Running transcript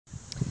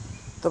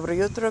Dobro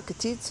jutro,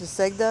 Katic,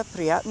 всегда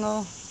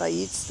приятно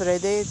быть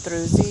среди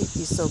друзей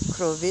и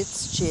сокровищ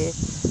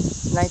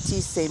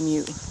найти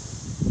семью.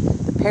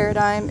 The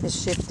paradigm is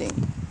shifting.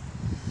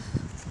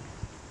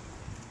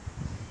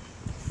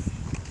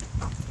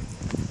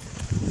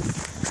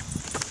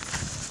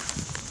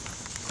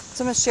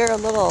 So I'm going to share a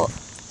little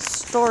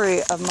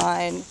story of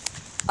mine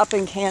up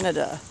in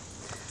Canada.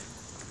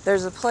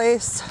 There's a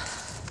place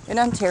in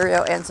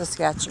Ontario and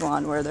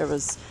Saskatchewan where there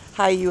was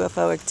high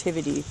UFO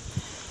activity,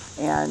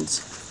 and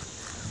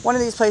one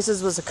of these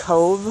places was a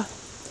cove,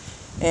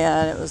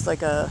 and it was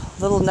like a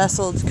little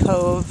nestled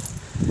cove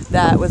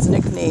that was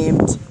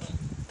nicknamed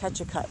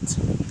cutt.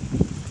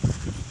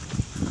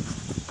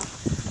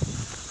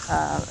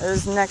 It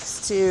was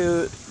next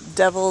to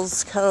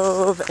Devil's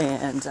Cove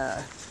and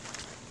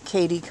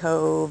Katy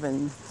Cove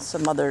and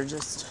some other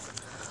just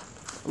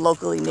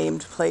locally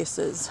named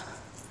places.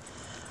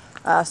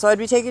 So I'd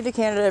be taken to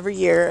Canada every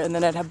year, and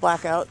then I'd have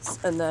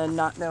blackouts and then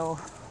not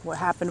know what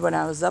happened when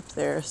I was up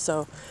there.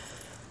 So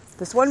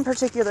this one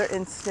particular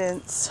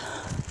instance,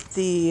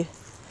 the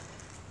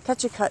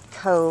cutt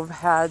Cove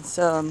had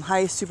some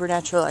high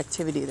supernatural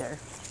activity there.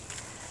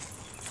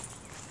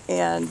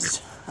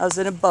 And I was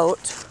in a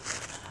boat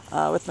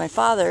with my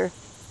father.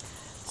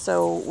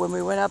 So when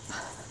we went up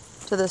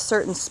to this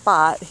certain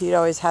spot, he'd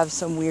always have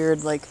some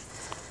weird like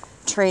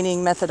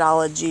training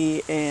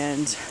methodology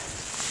and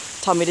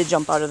tell me to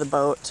jump out of the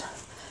boat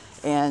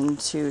and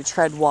to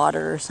tread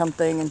water or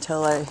something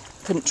until I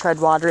couldn't tread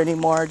water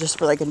anymore, just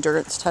for like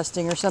endurance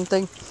testing or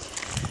something.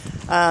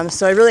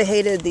 So I really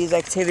hated these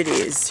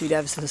activities. You'd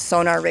have the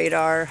sonar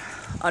radar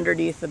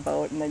underneath the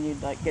boat, and then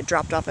you'd like get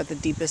dropped off at the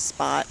deepest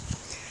spot.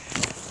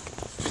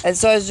 And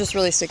so I was just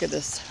really sick of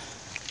this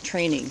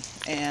training,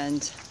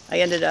 and I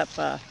ended up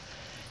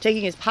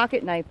taking his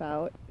pocket knife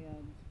out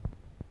and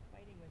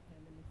fighting with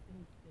him in this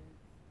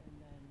instance, and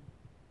then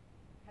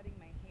cutting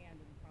my hand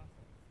in the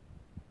process.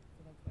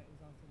 So that's why it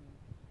was also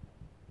named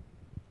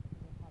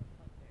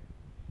hotspot there.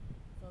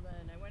 So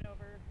then I went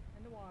over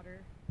in the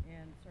water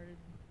and started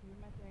doing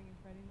my thing and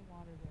treading the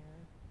water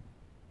there.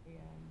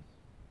 And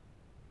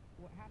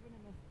what happened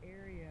in this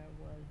area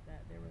was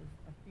that there was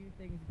a few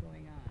things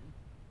going on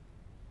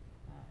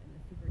in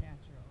the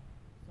supernatural.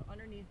 So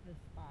underneath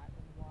this spot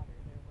in the water,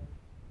 there was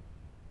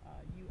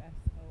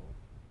USO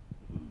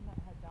that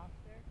had docked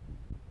there.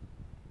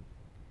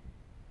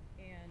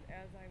 And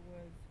as I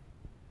was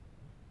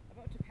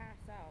about to pass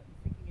out and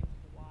sinking into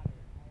the water,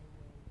 I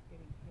was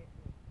getting hit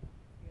with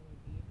scalar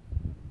beams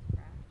from this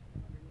craft from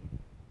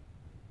underneath.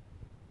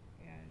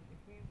 And it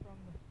came from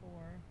the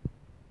floor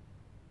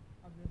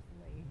of this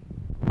lake.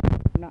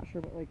 I'm not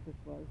sure what lake this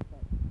was,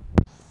 but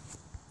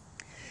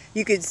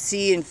you could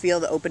see and feel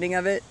the opening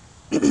of it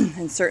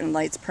and certain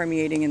lights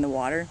permeating in the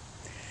water.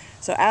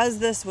 So as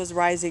this was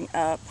rising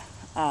up,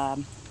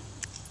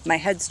 my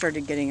head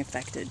started getting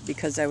affected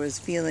because I was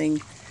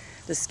feeling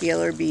the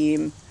scalar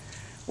beam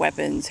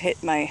weapons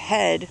hit my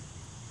head.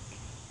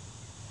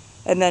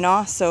 And then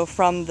also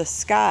from the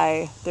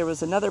sky, there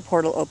was another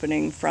portal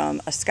opening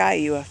from a sky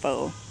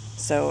UFO.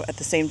 So at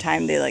the same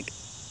time, they like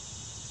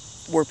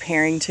were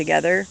pairing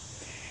together,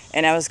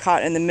 and I was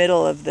caught in the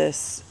middle of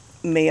this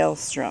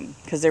maelstrom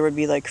because there would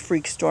be like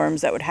freak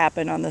storms that would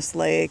happen on this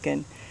lake,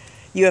 and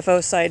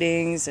UFO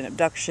sightings and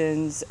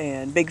abductions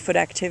and Bigfoot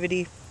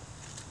activity.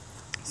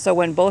 So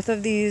when both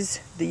of these,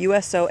 the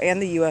USO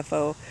and the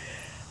UFO,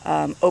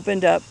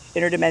 opened up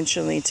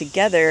interdimensionally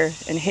together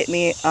and hit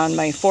me on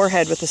my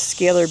forehead with a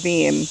scalar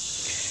beam,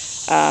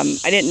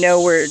 I didn't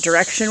know where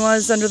direction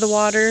was under the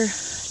water.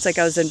 It's like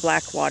I was in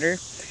black water,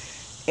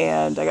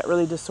 and I got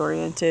really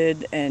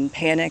disoriented and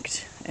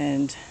panicked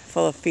and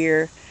full of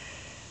fear.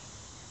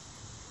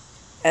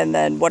 And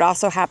then what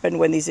also happened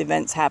when these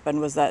events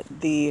happened was that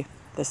the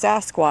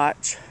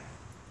Sasquatch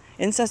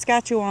in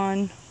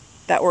Saskatchewan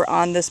that were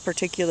on this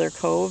particular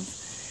cove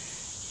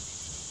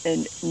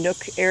and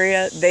nook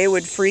area, they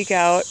would freak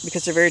out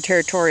because they're very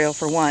territorial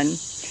for one.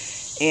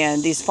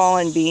 And these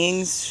fallen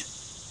beings,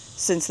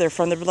 since they're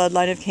from the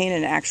bloodline of Cain,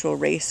 an actual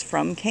race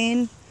from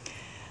Cain,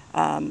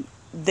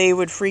 they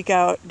would freak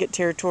out, get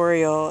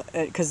territorial,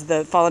 because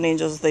the fallen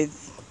angels,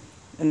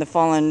 and the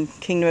fallen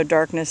kingdom of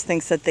darkness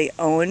thinks that they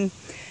own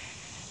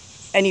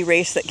any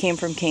race that came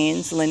from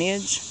Cain's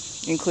lineage,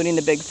 including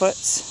the Bigfoots.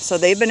 So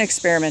they've been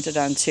experimented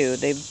on too.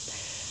 They've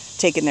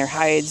taken their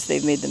hides,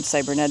 they've made them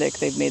cybernetic,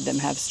 they've made them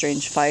have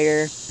strange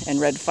fire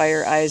and red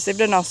fire eyes. They've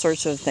done all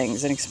sorts of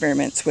things and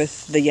experiments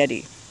with the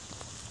Yeti.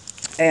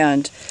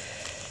 And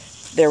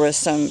there was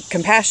some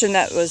compassion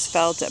that was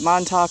felt at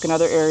Montauk and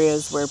other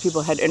areas where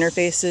people had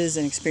interfaces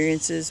and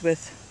experiences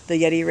with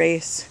the Yeti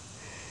race.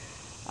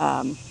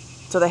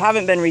 So they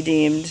haven't been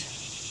redeemed.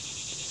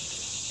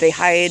 They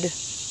hide.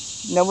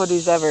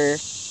 Nobody's ever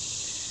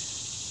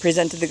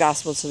presented the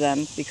gospel to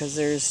them because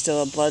there's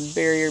still a blood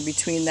barrier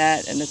between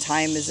that, and the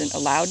time isn't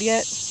allowed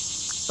yet.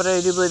 But I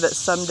do believe that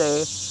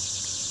someday,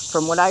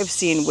 from what I've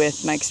seen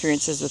with my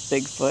experiences with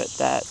Bigfoot,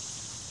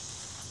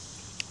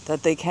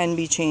 that they can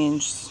be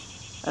changed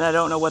And I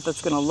don't know what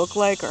that's going to look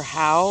like or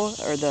how,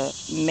 or the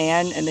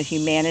man and the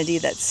humanity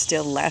that's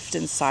still left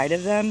inside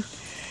of them.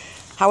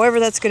 However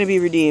that's going to be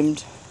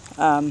redeemed,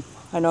 I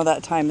know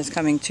that time is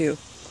coming too.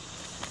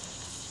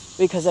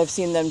 Because I've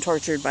seen them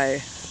tortured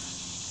by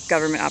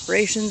government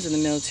operations and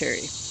the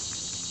military.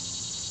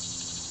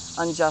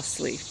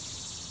 Unjustly.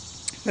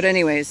 But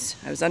anyways,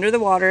 I was under the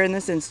water in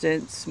this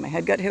instance. My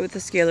head got hit with the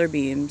scalar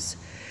beams.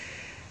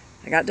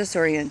 I got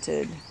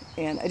disoriented.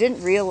 And I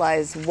didn't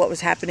realize what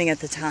was happening at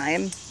the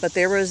time. But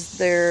there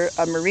was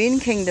a marine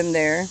kingdom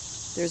there.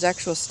 There's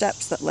actual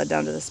steps that led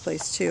down to this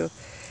place too.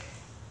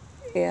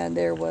 And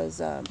there was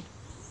an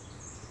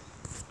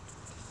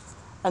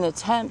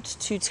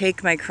attempt to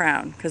take my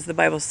crown. Because the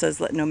Bible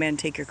says, let no man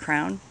take your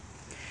crown.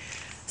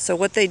 So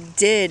what they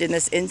did in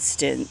this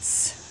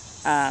instance,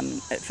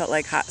 it felt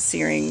like hot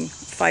searing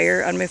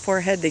fire on my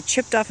forehead. They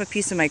chipped off a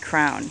piece of my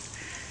crown.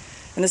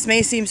 And this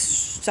may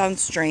sound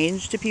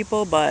strange to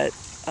people, but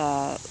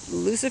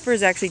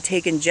Lucifer's actually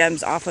taken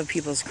gems off of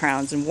people's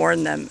crowns and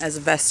worn them as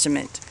a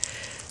vestment.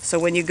 So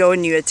when you go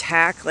and you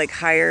attack like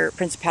higher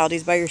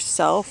principalities by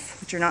yourself,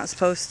 which you're not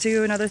supposed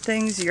to, and other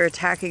things, you're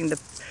attacking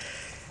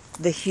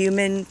the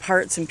human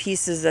parts and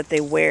pieces that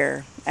they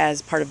wear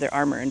as part of their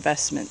armor and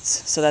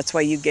vestments. So that's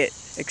why you get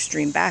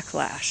extreme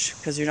backlash,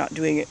 because you're not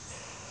doing it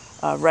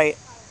right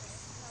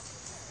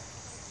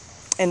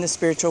in the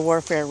spiritual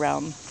warfare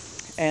realm.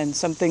 And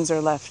some things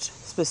are left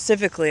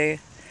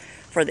specifically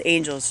for the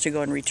angels to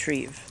go and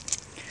retrieve,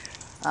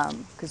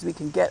 because we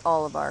can get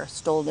all of our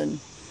stolen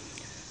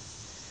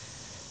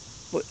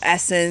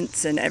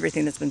essence and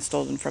everything that's been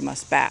stolen from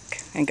us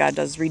back, and God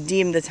does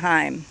redeem the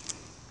time.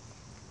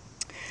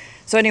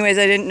 So anyways,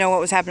 I didn't know what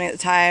was happening at the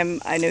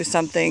time. I knew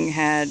something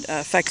had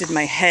affected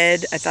my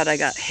head. I thought I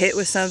got hit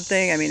with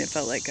something. I mean, it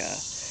felt like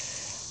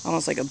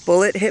almost like a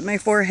bullet hit my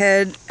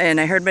forehead.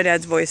 And I heard my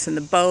dad's voice in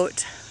the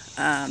boat.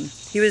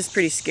 He was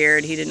pretty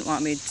scared. He didn't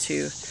want me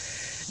to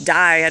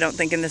die, I don't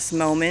think, in this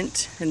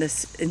moment, in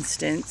this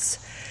instance.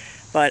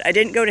 But I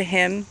didn't go to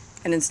him,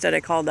 and instead I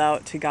called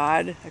out to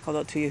God. I called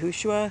out to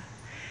Yahushua,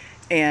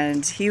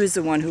 and he was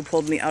the one who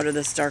pulled me out of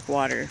this dark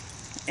water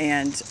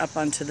and up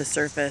onto the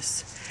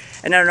surface.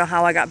 And I don't know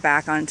how I got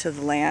back onto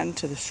the land,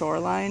 to the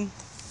shoreline,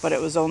 but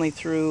it was only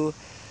through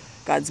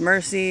God's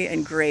mercy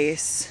and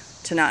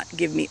grace to not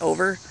give me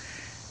over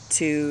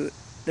to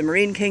the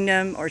marine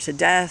kingdom or to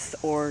death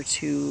or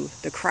to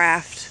the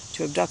craft,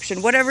 to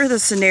abduction, whatever the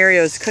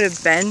scenarios could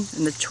have been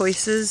and the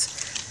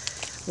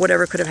choices,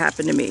 whatever could have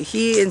happened to me.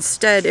 He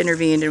instead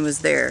intervened and was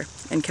there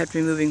and kept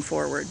me moving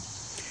forward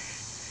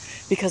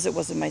because it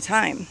wasn't my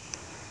time.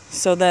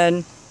 So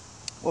then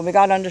when we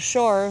got onto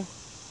shore,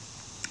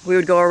 we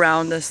would go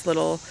around this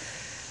little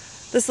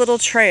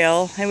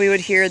trail, and we would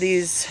hear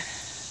these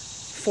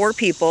 4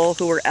 people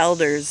who were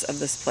elders of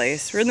this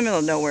place. We're in the middle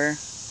of nowhere,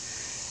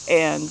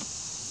 and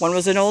one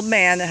was an old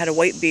man that had a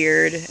white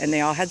beard, and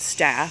they all had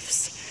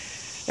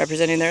staffs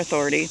representing their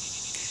authority,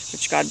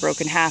 which God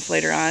broke in half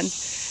later on.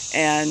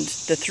 And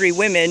the 3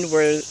 women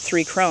were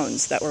 3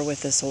 crones that were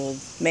with this old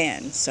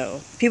man.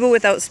 So people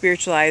without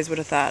spiritual eyes would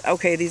have thought,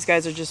 okay, these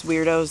guys are just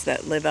weirdos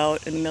that live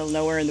out in the middle of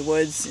nowhere in the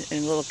woods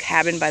in a little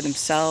cabin by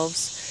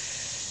themselves.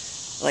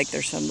 Like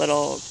there's some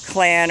little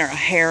clan or a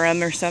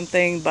harem or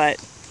something. But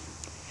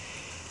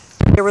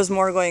there was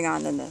more going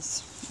on than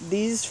this.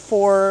 These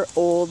 4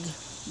 old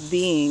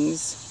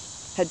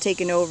beings had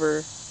taken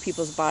over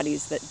people's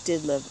bodies that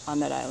did live on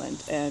that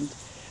island. And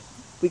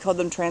we called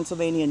them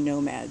Transylvanian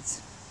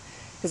nomads.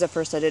 Because at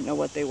first I didn't know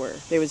what they were.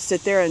 They would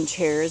sit there on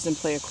chairs and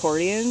play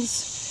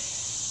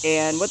accordions.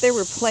 And what they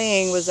were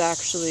playing was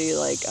actually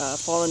like a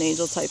fallen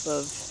angel type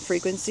of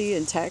frequency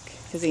and tech.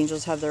 Because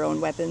angels have their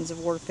own weapons of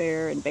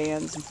warfare and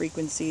bands and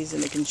frequencies.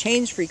 And they can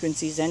change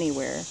frequencies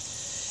anywhere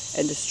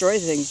and destroy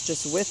things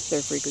just with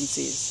their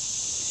frequencies.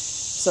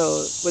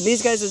 So when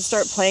these guys would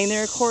start playing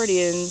their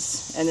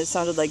accordions, and it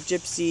sounded like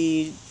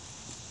gypsy,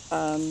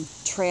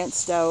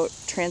 tranced out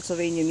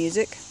Transylvania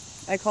music,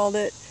 I called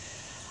it.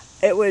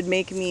 It would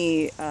make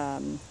me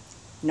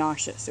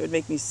nauseous. It would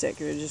make me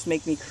sick. It would just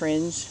make me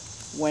cringe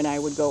when I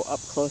would go up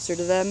closer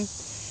to them.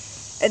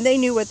 And they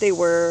knew what they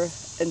were.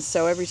 And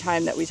so every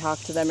time that we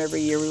talked to them,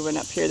 every year we went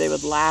up here, they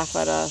would laugh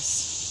at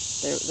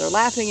us. They're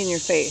laughing in your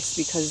face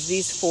because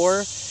these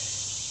 4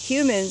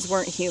 humans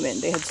weren't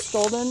human. They had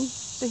stolen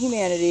the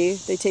humanity.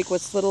 They take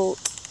what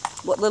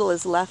little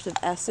is left of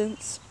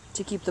essence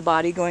to keep the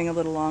body going a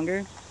little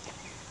longer.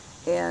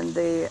 And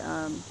they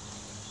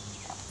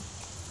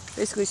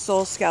basically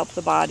soul scalp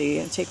the body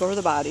and take over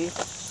the body.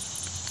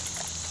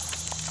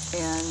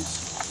 And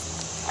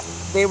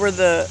they were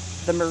the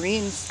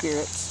marine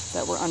spirits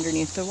that were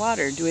underneath the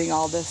water doing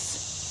all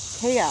this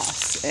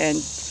chaos and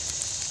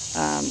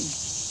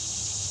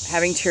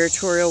having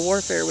territorial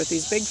warfare with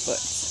these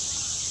bigfoots.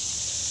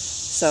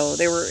 So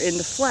they were in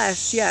the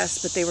flesh,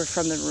 yes, but they were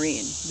from the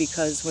marine,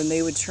 because when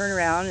they would turn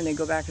around and they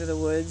go back to the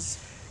woods,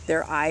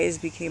 their eyes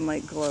became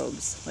like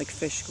globes, like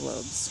fish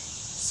globes.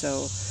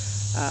 So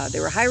they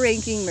were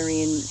high-ranking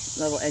marine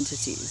level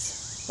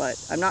entities,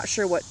 but I'm not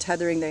sure what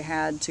tethering they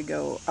had to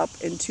go up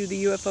into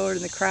the UFO or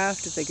in the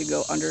craft, if they could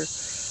go under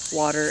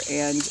water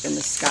and in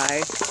the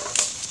sky.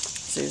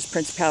 So there's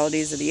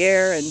principalities of the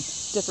air and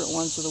different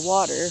ones of the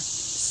water.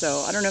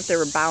 So I don't know if they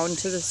were bound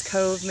to this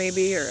cove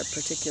maybe, or a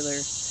particular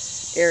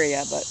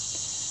area, but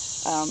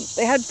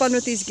they had fun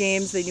with these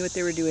games. They knew what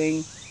they were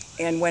doing.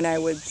 And when I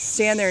would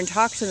stand there and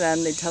talk to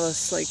them, they'd tell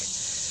us like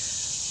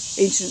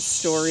ancient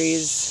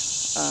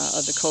stories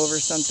of the cove or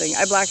something.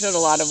 I blacked out a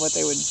lot of what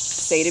they would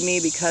say to me,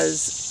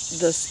 because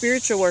the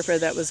spiritual warfare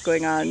that was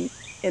going on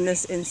in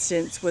this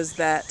instance was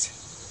that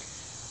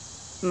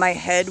my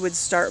head would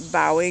start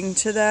bowing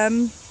to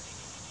them,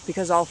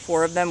 because all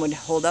four of them would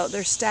hold out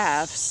their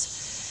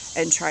staffs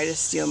and try to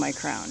steal my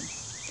crown,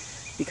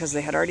 because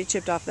they had already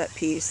chipped off that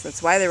piece.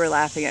 That's why they were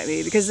laughing at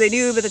me, because they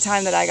knew by the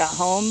time that I got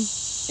home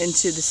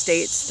into the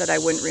States that I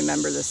wouldn't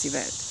remember this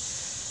event.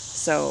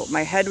 So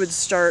my head would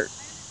start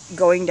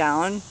going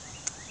down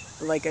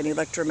like an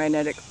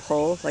electromagnetic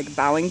pull, like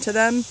bowing to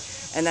them,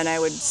 and then I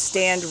would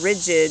stand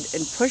rigid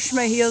and push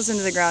my heels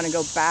into the ground and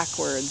go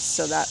backwards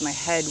so that my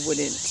head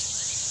wouldn't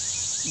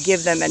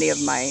give them any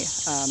of my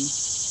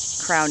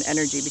crown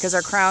energy, because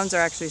our crowns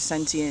are actually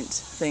sentient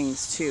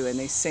things too, and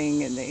they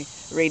sing and they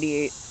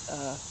radiate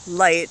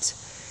light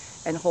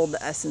and hold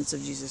the essence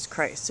of Jesus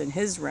Christ and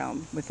his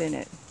realm within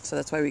it. So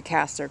that's why we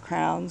cast our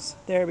crowns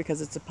there,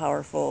 because it's a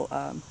powerful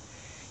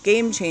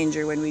game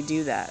changer when we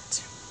do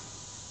that.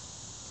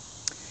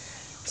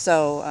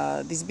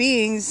 So these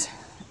beings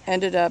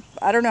ended up,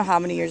 I don't know how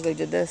many years they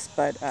did this,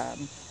 but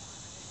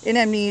in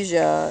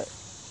amnesia,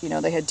 you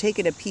know, they had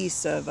taken a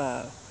piece of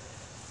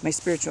my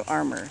spiritual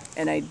armor,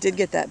 and I did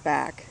get that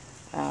back.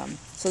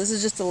 So this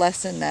is just a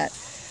lesson that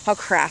how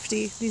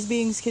crafty these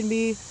beings can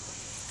be,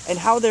 and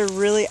how they're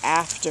really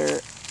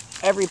after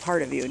every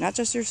part of you, not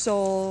just your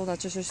soul, not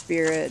just your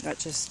spirit, not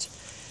just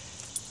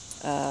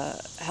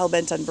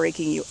hell-bent on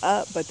breaking you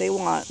up, but they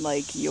want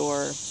like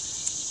your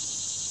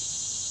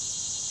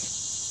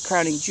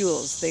crowning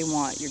jewels, they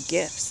want your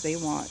gifts, they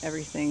want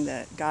everything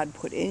that God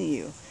put in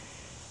you,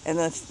 and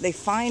they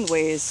find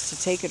ways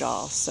to take it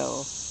all.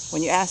 So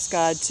when you ask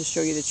God to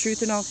show you the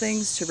truth in all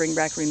things, to bring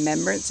back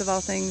remembrance of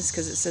all things,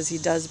 because it says he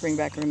does bring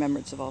back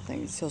remembrance of all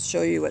things, he'll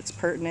show you what's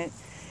pertinent,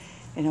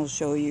 and he'll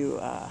show you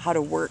how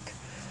to work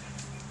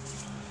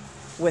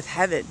with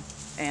heaven,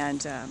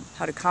 and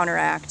how to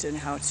counteract, and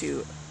how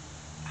to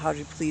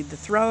plead the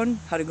throne,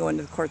 how to go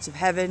into the courts of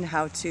heaven,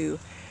 how to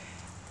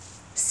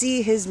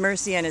see his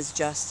mercy and his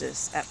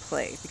justice at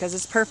play, because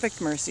it's perfect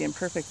mercy and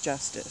perfect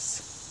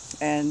justice.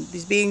 And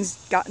these beings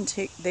got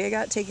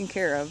taken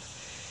care of,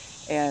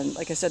 and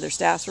like I said, their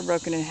staffs were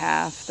broken in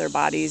half, their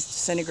bodies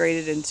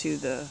disintegrated into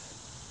the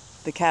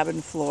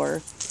cabin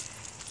floor,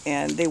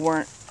 and they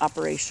weren't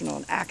operational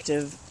and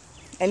active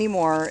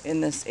anymore in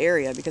this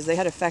area, because they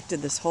had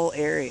affected this whole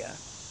area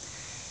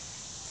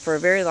for a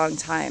very long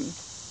time.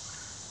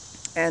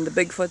 And the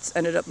Bigfoots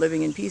ended up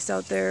living in peace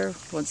out there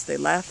once they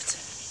left,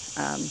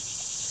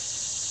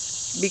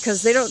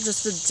 because they don't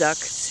just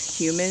abduct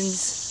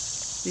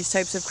humans, these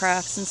types of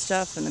crafts and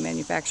stuff, and the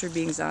manufactured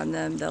beings on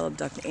them. They'll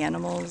abduct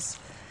animals,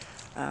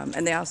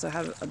 and they also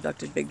have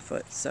abducted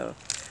Bigfoot. So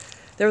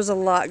there was a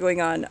lot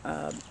going on,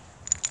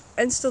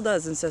 and still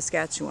does in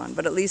Saskatchewan,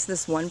 but at least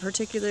this one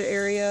particular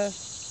area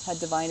had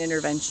divine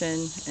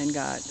intervention and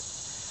got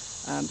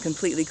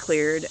completely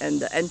cleared, and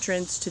the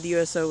entrance to the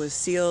USO was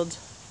sealed,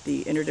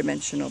 the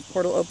interdimensional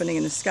portal opening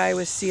in the sky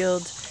was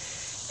sealed,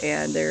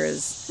 and there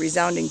is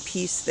resounding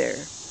peace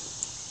there,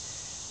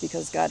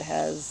 because God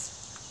has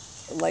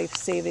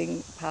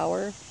life-saving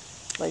power,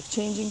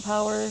 life-changing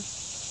power,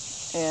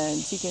 and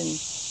he can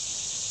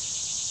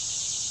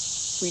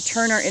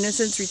return our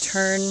innocence,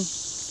 return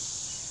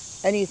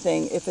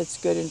anything if it's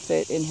good and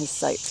fit in his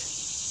sight.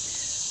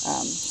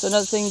 So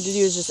another thing to do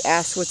is just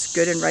ask what's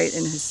good and right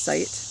in his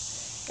sight,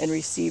 and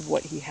receive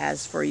what he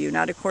has for you,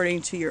 not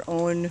according to your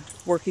own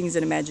workings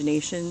and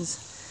imaginations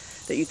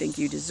that you think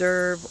you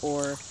deserve,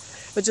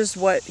 but just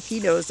what he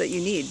knows that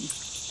you need.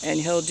 And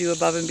he'll do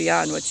above and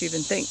beyond what you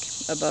even think,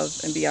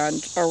 above and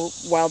beyond our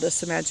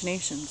wildest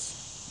imaginations.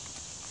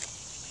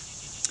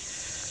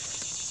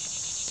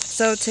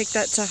 So take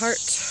that to heart.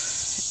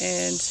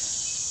 And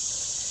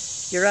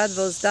Yarad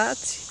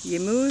Vozdat,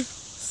 Yemu,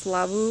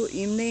 Slavu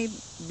Imne,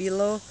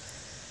 Bilo,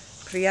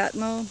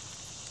 Priatno,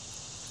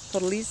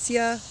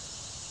 Podlicia,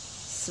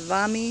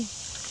 Svami,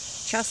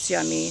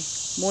 Chastyami,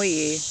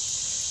 Moje,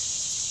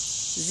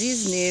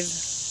 Zizniv,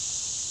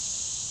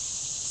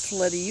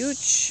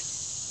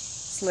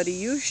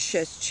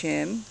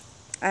 Slediyushchim.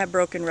 I have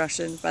broken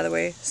Russian, by the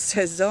way.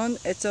 Sezon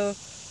eto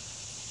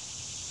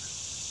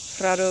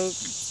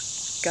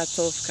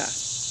Fradogatovka.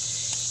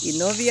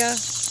 Inovia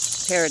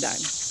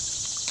paradigm.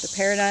 The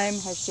paradigm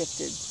has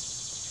shifted.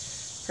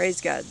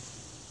 Praise God.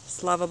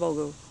 Slava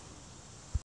Bogu.